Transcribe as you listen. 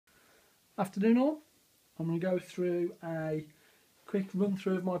Afternoon all. I'm going to go through a quick run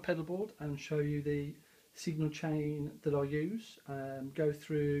through of my pedal board and show you the signal chain that I use. Go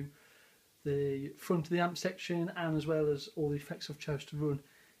through the front of the amp section and as well as all the effects I've chose to run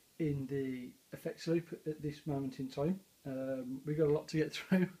in the effects loop at this moment in time. We've got a lot to get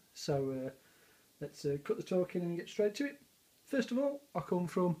through, so let's cut the talking and get straight to it. First of all, I come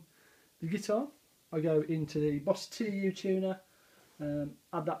from the guitar. I go into the Boss TU tuner,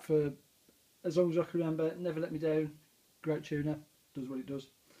 add that for as long as I can remember. Never let me down, great tuner, does what it does.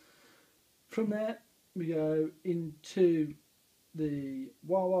 From there we go into the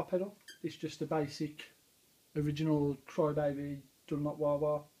wah wah pedal. It's just a basic original Crybaby Dunlop wah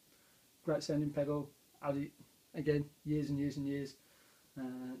wah, great sounding pedal. Had it again years and years and years,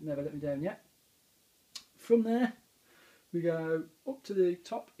 never let me down yet. From there we go up to the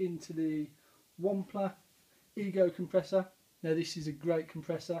top into the Wampler Ego compressor. Now this is a great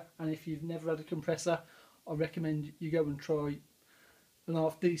compressor, and if you've never had a compressor, I recommend you go and try an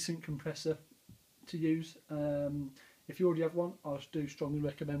half decent compressor to use. If you already have one, I do strongly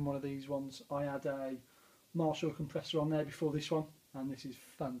recommend one of these ones. I had a Marshall compressor on there before this one, and this is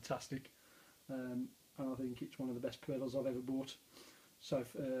fantastic, and I think it's one of the best pedals I've ever bought so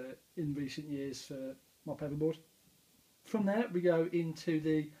in recent years for my pedal board. From there we go into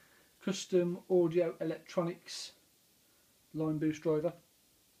the custom audio electronics line boost driver.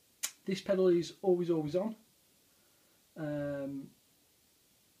 This pedal is always on, and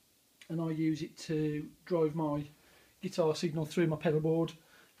I use it to drive my guitar signal through my pedal board.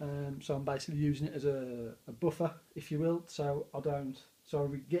 So I'm basically using it as a buffer, if you will, so I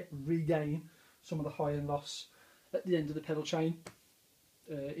regain some of the high end loss at the end of the pedal chain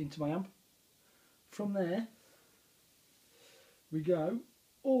into my amp. From there we go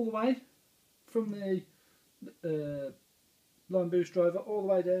all the way from the line boost driver all the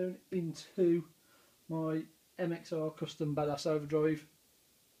way down into my MXR custom badass overdrive.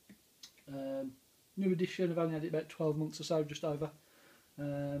 New edition, I've only had it about 12 months or so, just over.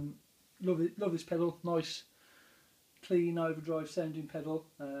 Love this pedal, nice clean overdrive sounding pedal.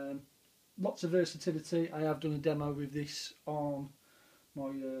 Lots of versatility. I have done a demo with this on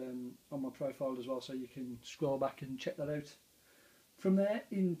my profile as well, so you can scroll back and check that out. From there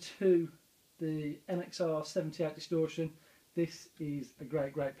into the MXR 78 distortion. This is a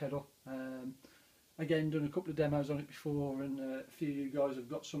great pedal. Again, done a couple of demos on it before, and a few of you guys have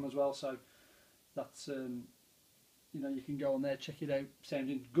got some as well, so that's you know, you can go on there, check it out.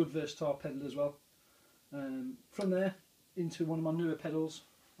 Sounding good, versatile pedal as well. From there into one of my newer pedals.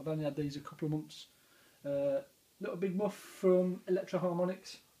 I've only had these a couple of months. Little Big Muff from Electro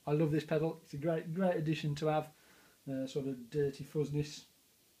Harmonics. I love this pedal. It's a great addition to have. Sort of dirty fuzzness,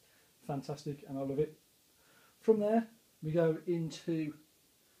 fantastic, and I love it. From there we go into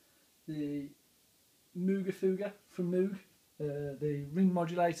the Mooga Fuga from Moog, the ring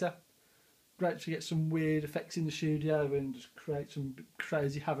modulator. Great to get some weird effects in the studio and just create some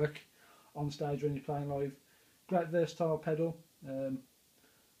crazy havoc on stage when you're playing live. Great versatile pedal.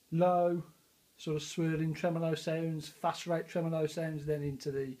 Low, sort of swirling tremolo sounds, fast rate tremolo sounds, then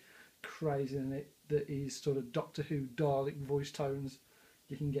into the crazy in it that is sort of Doctor Who Dalek voice tones.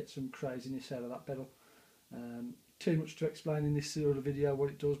 You can get some craziness out of that pedal. Too much to explain in this sort of video what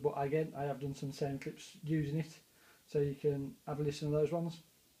it does, but again, I have done some sound clips using it, so you can have a listen to those ones.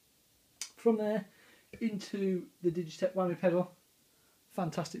 From there into the Digitech Whammy pedal.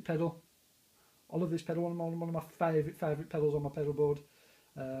 Fantastic pedal. I love this pedal. One of my favourite pedals on my pedal board.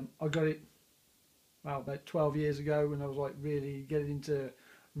 I got it about 12 years ago when I was like really getting into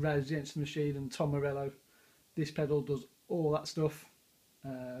Rage Against the Machine and Tom Morello. This pedal does all that stuff,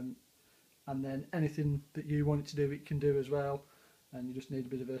 and then anything that you want it to do, it can do as well. And you just need a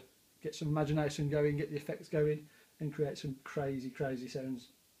bit of get some imagination going, get the effects going, and create some crazy sounds,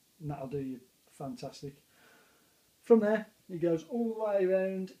 and that'll do you fantastic. From there it goes all the way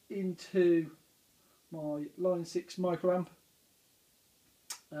around into my Line 6 micro amp.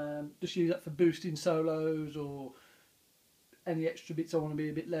 Just use that for boosting solos or any extra bits I want to be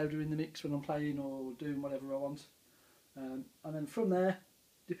a bit louder in the mix when I'm playing or doing whatever I want. And then from there,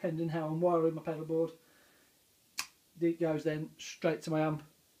 depending how I'm wiring my pedal board, it goes then straight to my amp.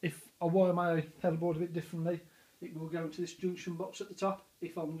 If I wire my pedal board a bit differently, it will go into this junction box at the top.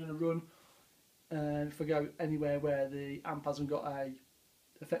 If I'm going to run, if I go anywhere where the amp hasn't got a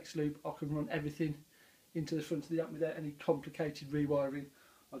effects loop, I can run everything into the front of the amp without any complicated rewiring.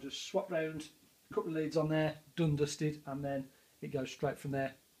 I'll just swap round a couple of leads on there, done dusted, and then it goes straight from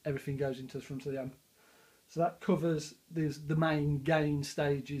there. Everything goes into the front of the amp. So that covers the main gain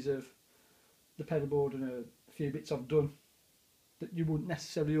stages of the pedal board and a few bits I've done. that you wouldn't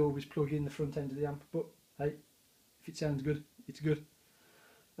necessarily always plug in the front end of the amp, but hey, if it sounds good, it's good.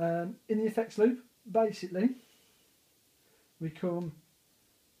 In the effects loop, basically, we come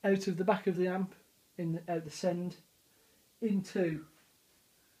out of the back of the amp, out the send, into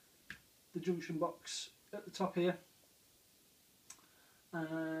the junction box at the top here,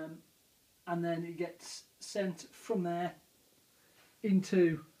 and then it gets sent from there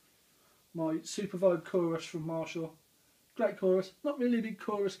into my Super Vibe chorus from Marshall. Great chorus, not really a big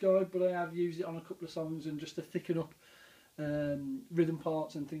chorus guy, but I have used it on a couple of songs and just to thicken up rhythm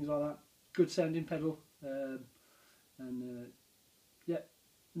parts and things like that. Good sounding pedal, yeah,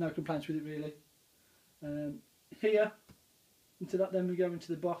 no complaints with it really. Here, into that then we go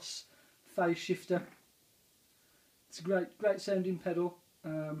into the Boss phase shifter. It's a great sounding pedal.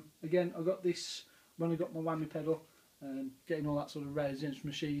 Again, I got this when I got my whammy pedal, getting all that sort of resonance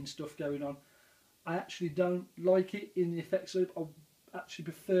machine stuff going on. I actually don't like it in the effects loop. I actually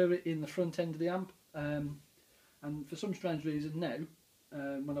prefer it in the front end of the amp, and for some strange reason now,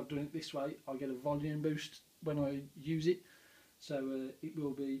 when I've done it this way, I get a volume boost when I use it. So it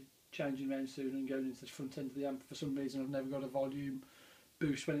will be changing around soon and going into the front end of the amp. For some reason I've never got a volume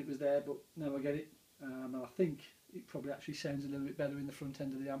boost when it was there, but now I get it. And I think it probably actually sounds a little bit better in the front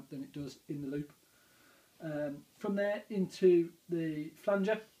end of the amp than it does in the loop. From there into the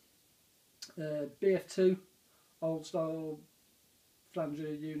flanger, BF2, old style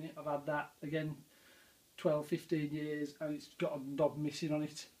flanger unit. I've had that again 12-15 years and it's got a knob missing on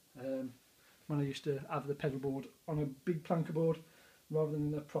it. When I used to have the pedal board on a big planker board rather than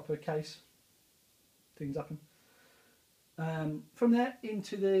in a proper case, things happen. From there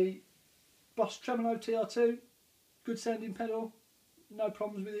into the Boss Tremolo TR2, good sounding pedal, no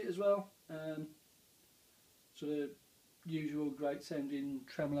problems with it as well. Sort of usual great sounding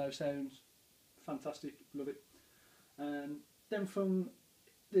tremolo sounds, fantastic, love it. Then from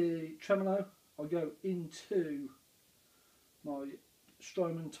the tremolo I'll go into my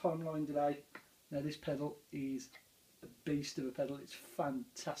Strymon timeline delay. Now this pedal is a beast of a pedal, it's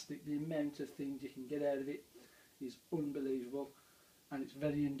fantastic. The amount of things you can get out of it is unbelievable, and it's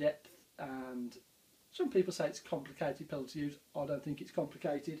very in depth, and some people say it's a complicated pedal to use. I don't think it's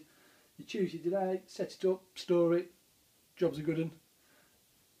complicated. You choose your delay, set it up, store it, job's a good one,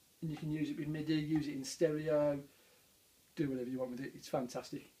 and you can use it with MIDI, use it in stereo, do whatever you want with it, it's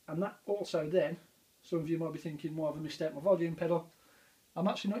fantastic. And that also then, some of you might be thinking, why have I missed out my volume pedal? I'm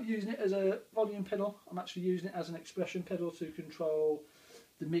actually not using it as a volume pedal, I'm actually using it as an expression pedal to control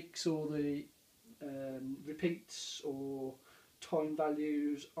the mix or the repeats or time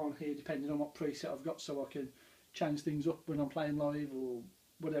values on here depending on what preset I've got, so I can change things up when I'm playing live or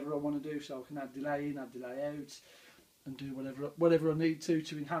whatever I want to do, so I can add delay in, add delay out and do whatever I need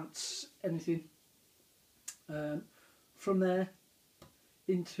to enhance anything. From there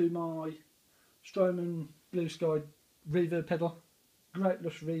into my Strymon Blue Sky reverb pedal. Great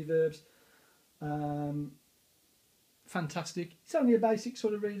lush reverbs, fantastic. It's only a basic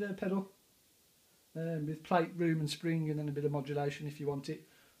sort of reverb pedal with plate, room and spring, and then a bit of modulation if you want it,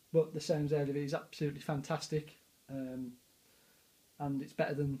 but the sounds out of it is absolutely fantastic, and it's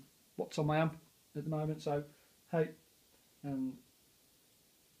better than what's on my amp at the moment, so hey,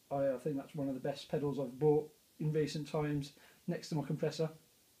 I think that's one of the best pedals I've bought in recent times, next to my compressor.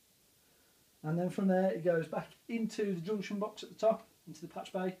 And then from there it goes back into the junction box at the top, into the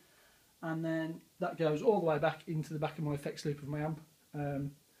patch bay, and then that goes all the way back into the back of my effects loop of my amp.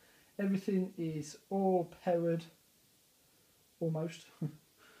 Everything is all powered, almost,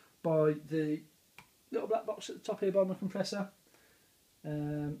 by the little black box at the top here by my compressor.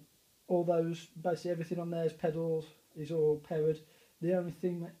 All those, basically everything on there's pedals, is all powered. The only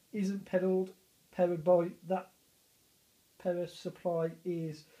thing that isn't powered by that power supply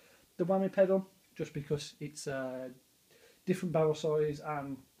is the whammy pedal, just because it's different barrel size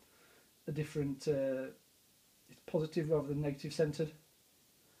and a different it's positive rather than negative centered,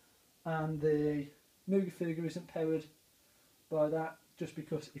 and the Mooga Fuga isn't powered by that just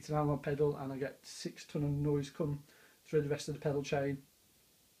because it's an analog pedal and I get 6 ton of noise come through the rest of the pedal chain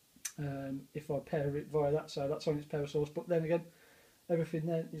if I pair it via that, so that's on its power source. But then again, everything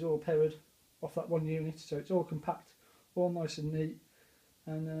then is all powered off that one unit, so it's all compact, all nice and neat,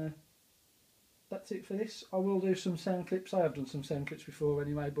 and that's it for this. I will do some sound clips. I have done some sound clips before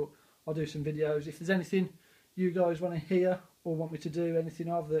anyway, but I'll do some videos. If there's anything you guys want to hear or want me to do anything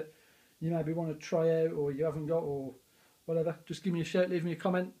of that you maybe want to try out or you haven't got or whatever, just give me a shout, leave me a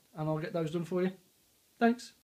comment and I'll get those done for you. Thanks.